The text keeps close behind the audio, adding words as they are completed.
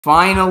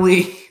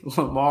finally,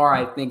 Lamar,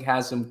 I think,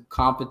 has some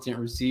competent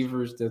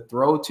receivers to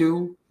throw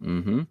to.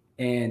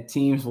 And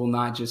teams will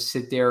not just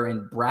sit there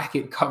and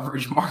bracket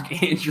coverage Mark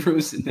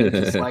Andrews and then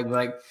just like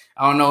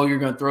I don't know who you're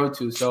gonna throw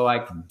to. So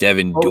like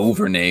Devin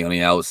Duvernay on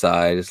the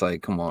outside. It's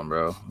like, come on,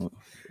 bro.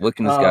 What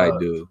can this guy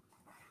do?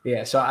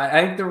 Yeah, so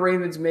I think the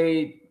Ravens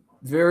made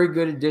very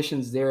good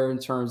additions there in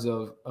terms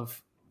of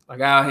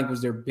like I think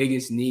was their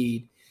biggest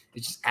need.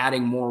 It's just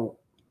adding more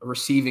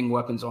receiving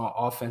weapons on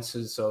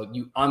offenses. So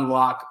you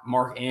unlock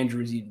Mark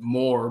Andrews even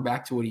more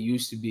back to what he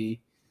used to be.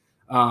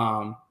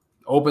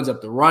 Opens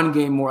up the run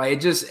game more.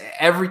 It just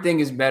everything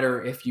is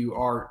better if you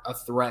are a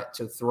threat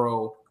to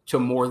throw to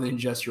more than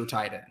just your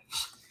tight end.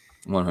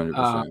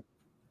 100%.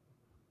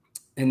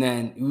 And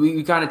then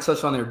we kind of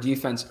touched on their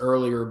defense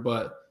earlier,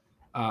 but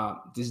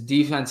this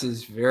defense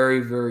is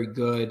very, very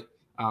good.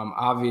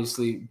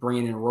 Obviously,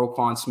 bringing in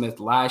Roquan Smith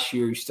last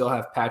year, you still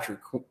have Patrick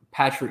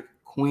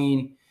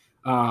Queen.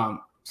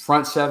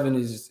 Front seven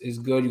is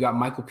good. You got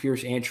Michael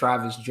Pierce and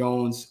Travis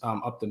Jones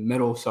up the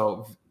middle.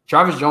 So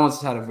Travis Jones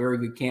has had a very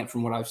good camp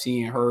from what I've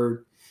seen and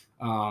heard.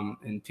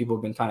 And people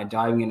have been kind of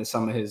diving into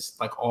some of his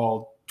like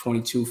all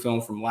 22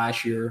 film from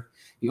last year.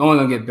 He's only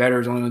going to get better.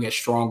 He's only going to get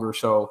stronger.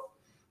 So,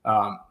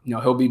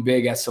 he'll be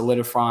big at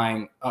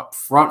solidifying up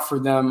front for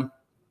them.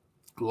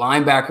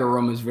 Linebacker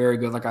room is very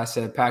good. Like I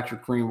said,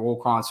 Patrick Queen,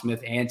 Roquan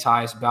Smith, and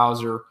Tyus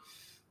Bowser.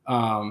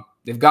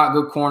 They've got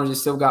good corners. They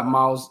still got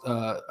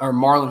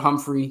Marlon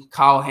Humphrey,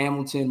 Kyle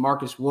Hamilton,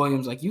 Marcus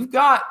Williams. Like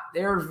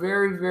they're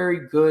very,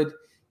 very good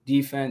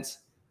defense.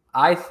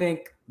 I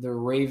think the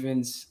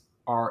Ravens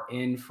are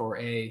in for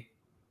a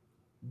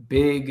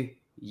big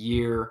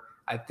year.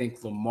 I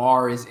think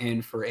Lamar is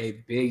in for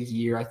a big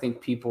year. I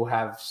think people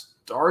have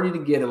started to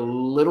get a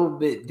little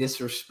bit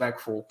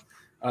disrespectful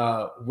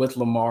with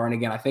Lamar. And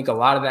again, I think a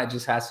lot of that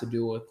just has to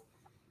do with,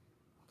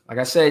 like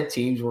I said,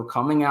 teams were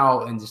coming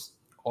out and just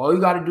all you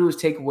got to do is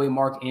take away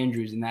Mark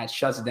Andrews, and that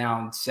shuts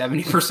down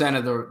 70%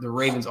 of the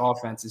Ravens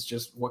offense. It's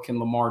just what can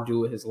Lamar do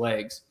with his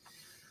legs?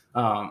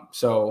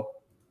 So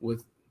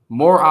with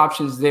more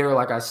options there,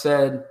 like I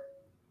said,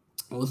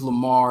 with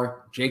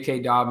Lamar,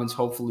 J.K. Dobbins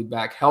hopefully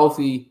back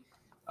healthy.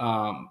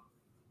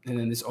 And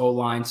then this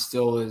O-line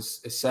still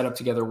is set up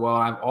together well.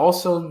 I've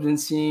also been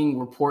seeing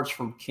reports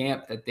from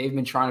camp that they've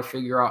been trying to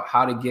figure out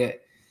how to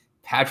get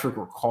Patrick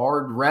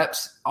Ricard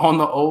reps on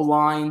the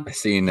O-line. I've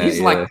seen that.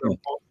 He's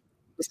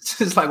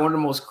it's like one of the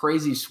most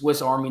crazy Swiss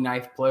Army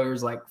knife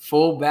players, like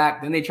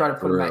fullback. Then they try to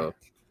put him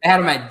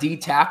at D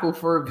tackle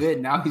for a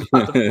bit. Now he's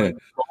about to play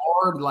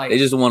guard. Like they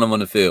just want him on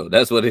the field.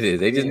 That's what it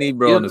is. They just need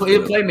bro on the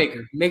field. He's a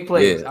playmaker, make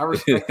plays. Yeah. I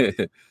respect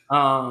it.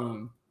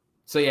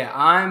 So yeah,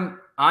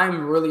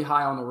 I'm really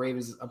high on the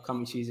Ravens this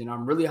upcoming season.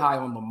 I'm really high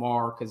on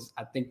Lamar because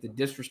I think the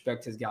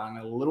disrespect has gotten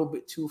a little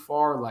bit too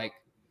far. Like,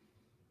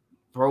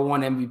 bro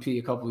won MVP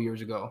a couple of years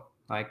ago.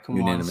 Like,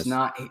 come on, it's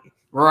not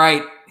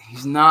right.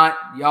 He's not.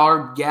 Y'all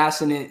are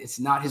gassing it. It's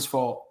not his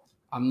fault.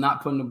 I'm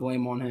not putting the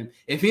blame on him.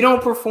 If he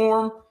don't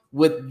perform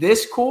with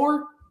this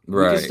core,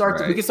 we can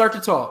start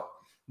to talk.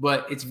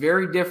 But it's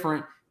very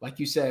different, like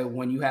you said,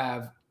 when you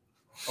have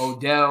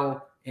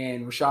Odell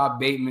and Rashad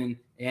Bateman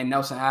and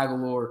Nelson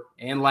Aguilar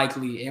and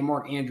Likely and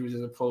Mark Andrews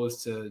as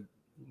opposed to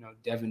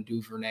Devin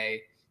Duvernay.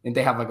 And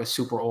they have like a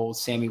super old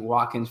Sammy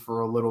Watkins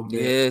for a little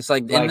bit. Yeah, it's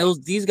like and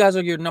these guys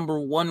are your number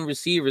one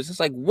receivers. It's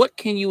like, what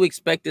can you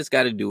expect this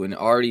guy to do in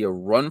already a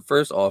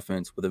run-first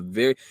offense with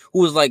who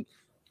was like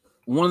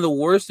one of the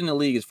worst in the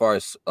league as far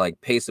as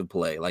like pace of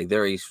play. Like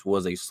there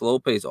was a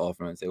slow-paced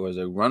offense. There was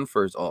a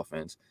run-first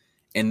offense.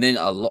 And then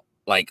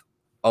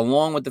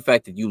along with the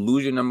fact that you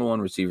lose your number one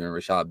receiver in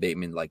Rashad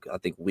Bateman, like I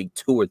think week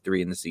 2 or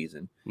 3 in the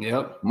season.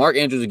 Yep. Mark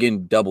Andrews is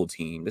getting double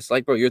teamed. It's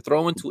like, bro, you're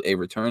throwing to a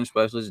return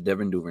specialist,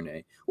 Devin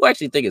Duvernay, who I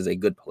actually think is a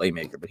good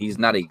playmaker, but he's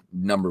not a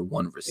number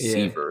one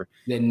receiver.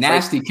 Yeah. The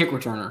nasty kick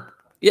returner.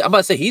 Yeah, I'm about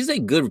to say he's a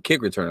good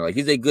kick returner. Like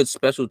he's a good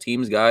special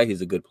teams guy.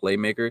 He's a good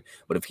playmaker.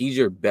 But if he's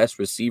your best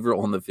receiver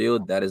on the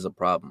field, that is a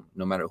problem,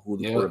 no matter who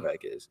the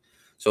quarterback is.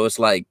 So it's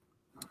like,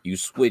 you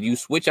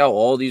switch out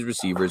all these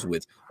receivers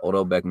with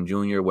Odell Beckham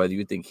Jr., whether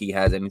you think he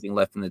has anything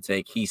left in the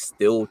tank, he's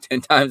still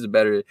 10 times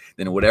better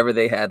than whatever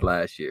they had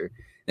last year.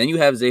 Then you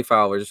have Zay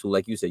Flowers, who,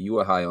 like you said, you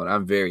were high on.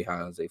 I'm very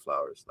high on Zay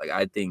Flowers. Like,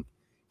 I think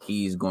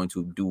he's going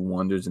to do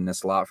wonders in the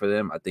slot for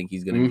them. I think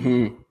he's going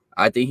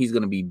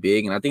to be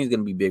big, and I think he's going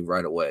to be big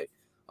right away.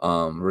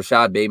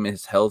 Rashad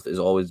Bateman's health has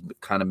always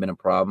kind of been a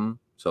problem,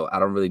 so I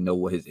don't really know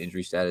what his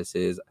injury status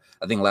is.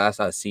 I think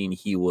last I seen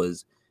he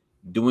was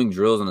doing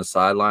drills on the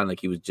sideline,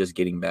 like he was just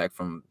getting back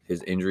from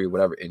his injury,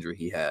 whatever injury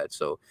he had.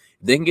 So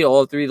if they can get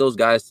all 3 of those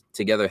guys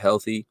together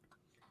healthy,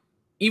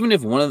 even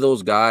if one of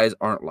those guys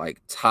aren't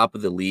like top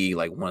of the league,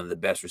 like one of the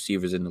best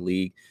receivers in the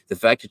league, the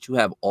fact that you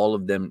have all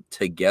of them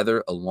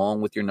together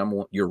along with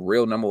your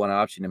real number one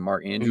option in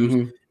Mark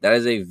Andrews, that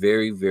is a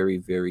very, very,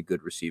 very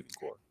good receiving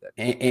core.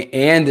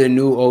 And the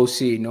new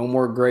OC, no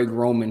more Greg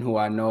Roman, who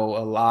I know a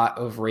lot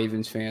of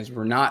Ravens fans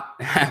were not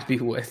happy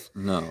with.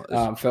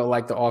 No, felt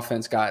like the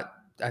offense got,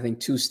 I think,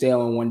 too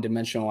stale and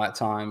one-dimensional at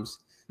times,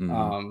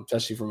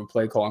 especially from a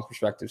play calling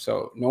perspective.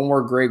 So no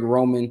more Greg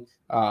Roman.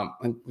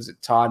 Was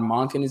it Todd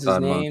Monken is his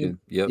name? Monken.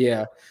 Yep.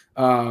 Yeah.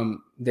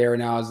 There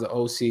now as the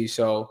OC.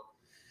 So,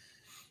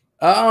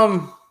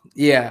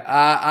 yeah,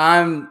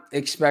 I'm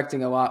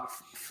expecting a lot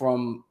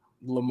from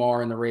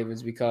Lamar and the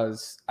Ravens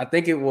because I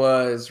think it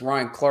was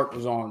Ryan Clark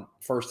was on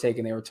First Take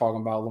and they were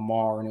talking about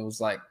Lamar and it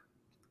was like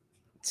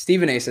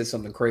Stephen A said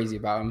something crazy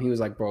about him. He was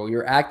like, bro,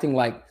 you're acting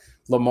like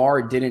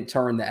Lamar didn't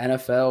turn the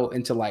NFL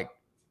into like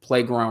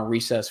playground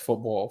recess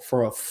football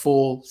for a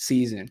full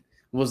season.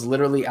 Was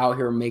literally out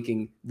here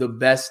making the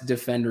best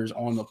defenders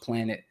on the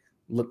planet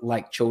look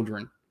like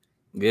children.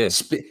 Yeah.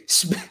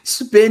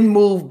 Spin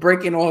move,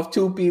 breaking off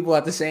two people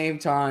at the same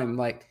time.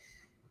 Like,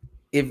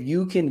 if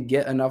you can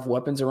get enough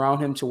weapons around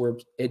him to where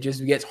it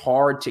just gets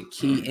hard to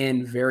key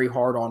in very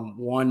hard on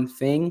one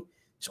thing,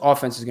 his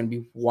offense is going to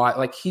be wide.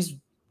 Like, it's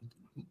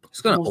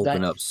going to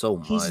open up so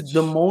much. He's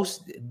the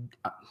most,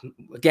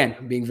 again,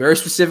 being very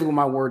specific with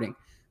my wording,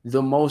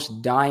 the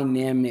most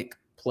dynamic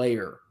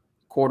player,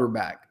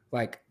 quarterback,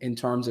 like in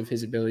terms of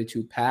his ability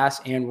to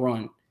pass and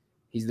run.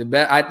 He's the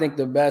best, I think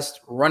the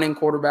best running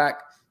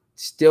quarterback.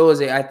 Still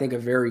is, I think, a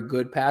very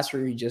good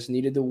passer. He just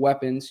needed the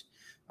weapons.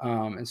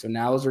 And so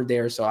now those are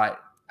there. So I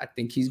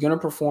think he's going to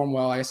perform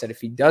well. Like I said,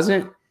 if he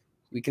doesn't,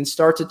 we can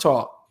start to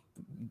talk.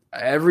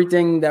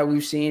 Everything that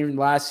we've seen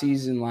last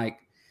season, like,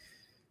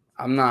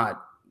 I'm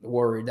not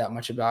worried that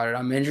much about it.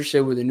 I'm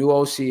interested with the new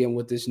OC and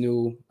with this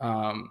new,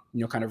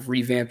 kind of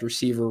revamped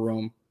receiver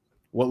room,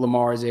 what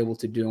Lamar is able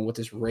to do and what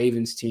this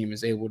Ravens team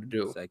is able to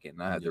do.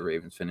 Second, I have the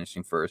Ravens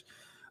finishing first.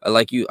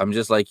 Like you, I'm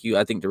just like you.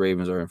 I think the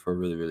Ravens are in for a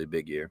really, really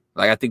big year.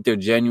 Like, I think they're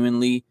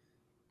genuinely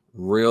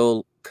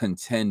real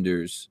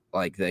contenders.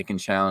 Like, they can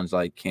challenge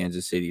like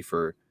Kansas City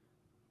for,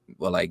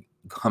 well, like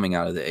coming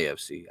out of the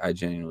AFC. I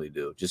genuinely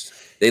do. Just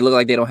they look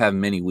like they don't have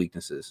many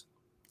weaknesses.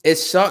 It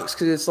sucks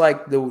because it's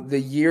like the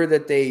year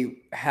that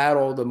they had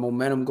all the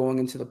momentum going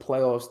into the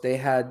playoffs, they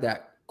had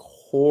that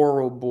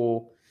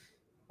horrible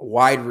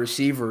wide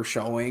receiver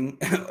showing.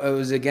 It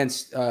was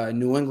against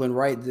New England,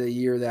 right? The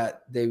year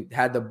that they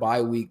had the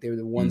bye week, they were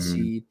the one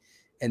seed,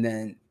 and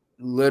then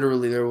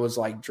literally there was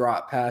like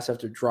drop pass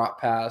after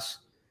drop pass,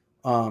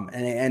 and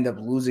they end up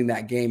losing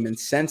that game. And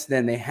since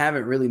then, they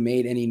haven't really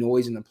made any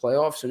noise in the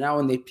playoffs. So now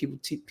when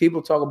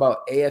people talk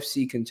about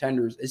AFC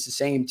contenders, it's the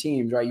same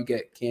teams, right? You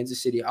get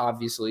Kansas City,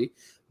 obviously,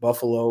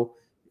 Buffalo,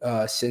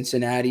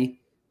 Cincinnati.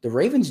 The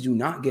Ravens do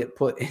not get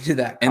put into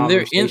that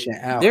conversation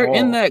at all. They're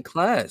in that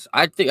class.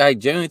 I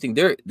genuinely think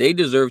they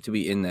deserve to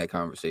be in that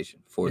conversation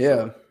for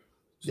sure.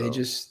 So.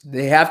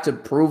 They have to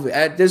prove it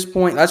at this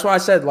point. That's why I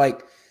said,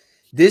 like,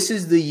 this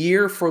is the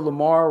year for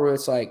Lamar where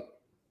it's like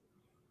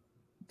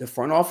the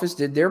front office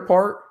did their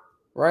part,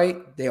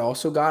 right? They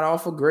also got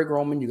off of Greg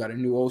Roman. You got a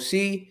new OC.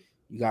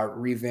 You got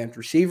revamped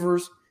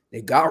receivers.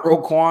 They got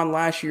Roquan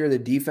last year. The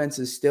defense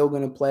is still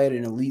going to play at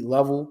an elite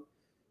level.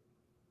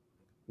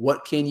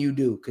 What can you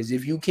do? Because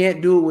if you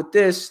can't do it with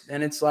this,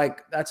 then it's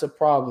like that's a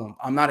problem.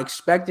 I'm not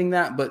expecting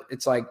that, but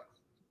it's like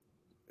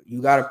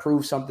you got to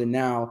prove something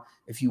now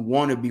if you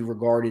want to be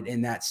regarded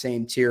in that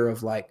same tier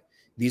of like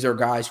these are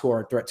guys who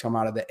are a threat to come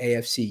out of the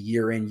AFC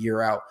year in,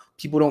 year out.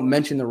 People don't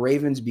mention the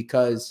Ravens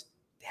because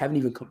they haven't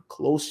even come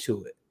close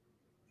to it.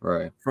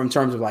 Right. From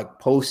terms of like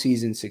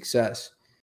postseason success.